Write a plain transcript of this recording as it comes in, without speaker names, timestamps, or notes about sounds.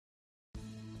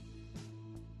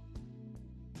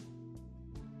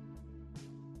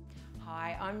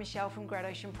Hi, I'm Michelle from Great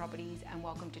Ocean Properties and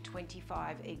welcome to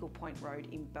 25 Eagle Point Road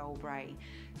in Bellbrae.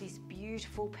 This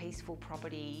beautiful, peaceful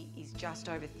property is just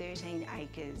over 13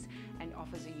 acres and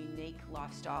offers a unique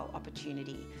lifestyle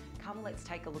opportunity. Come, let's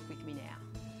take a look with me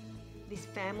now. This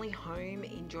family home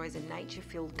enjoys a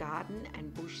nature-filled garden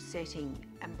and bush setting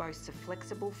and boasts a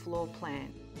flexible floor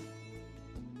plan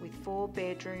with 4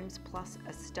 bedrooms plus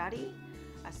a study,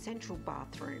 a central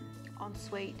bathroom,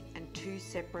 ensuite and 2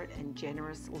 separate and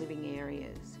generous living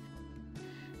areas.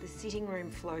 The sitting room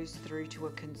flows through to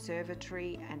a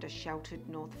conservatory and a sheltered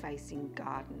north-facing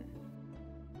garden.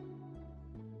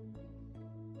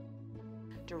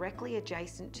 Directly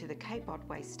adjacent to the Cape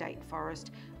Otway State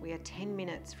Forest, we are 10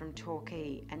 minutes from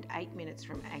Torquay and 8 minutes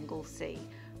from Anglesea,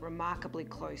 remarkably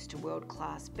close to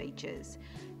world-class beaches.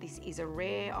 This is a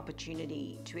rare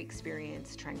opportunity to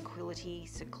experience tranquility,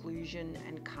 seclusion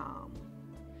and calm.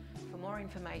 For more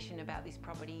information about this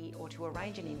property or to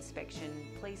arrange an inspection,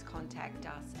 please contact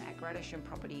us at Great Ocean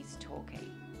Properties Torquay.